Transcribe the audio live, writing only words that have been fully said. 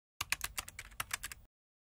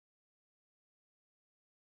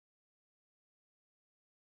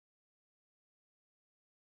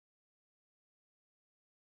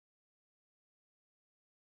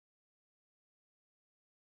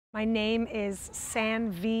My name is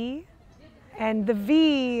San V, and the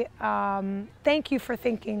V, thank you for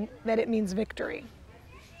thinking that it means victory.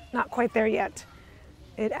 Not quite there yet.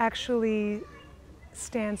 It actually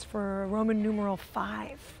stands for Roman numeral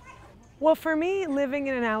 5. Well, for me, living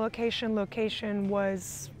in an allocation location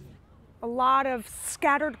was a lot of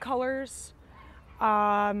scattered colors,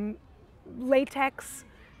 latex,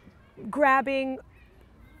 grabbing,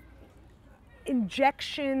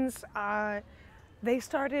 injections. They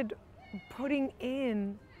started putting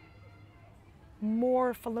in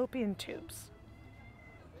more fallopian tubes.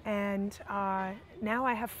 And now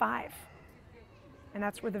I have 5. And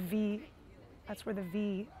that's where the V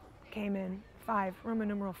came in, 5, Roman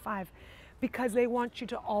numeral 5, because they want you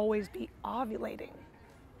to always be ovulating.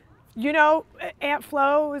 You know, Aunt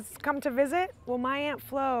Flo has come to visit. Well, my Aunt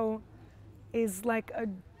Flo is like a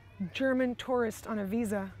German tourist on a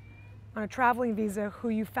visa, on a traveling visa, who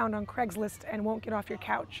you found on Craigslist and won't get off your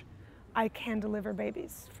couch. I can deliver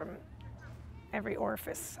babies from every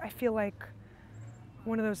orifice. I feel like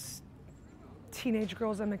one of those teenage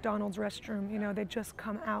girls at McDonald's restroom, you know, they just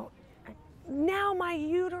come out. Now my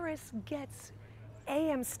uterus gets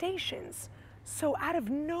AM stations. So out of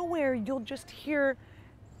nowhere, you'll just hear,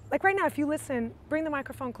 like right now, if you listen, bring the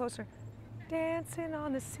microphone closer. Dancing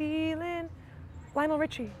on the ceiling. Lionel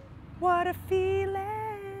Richie, what a feeling.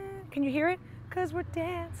 Can you hear it? 'Cause we're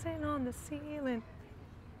dancing on the ceiling.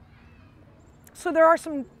 So there are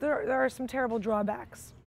some terrible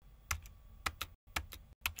drawbacks.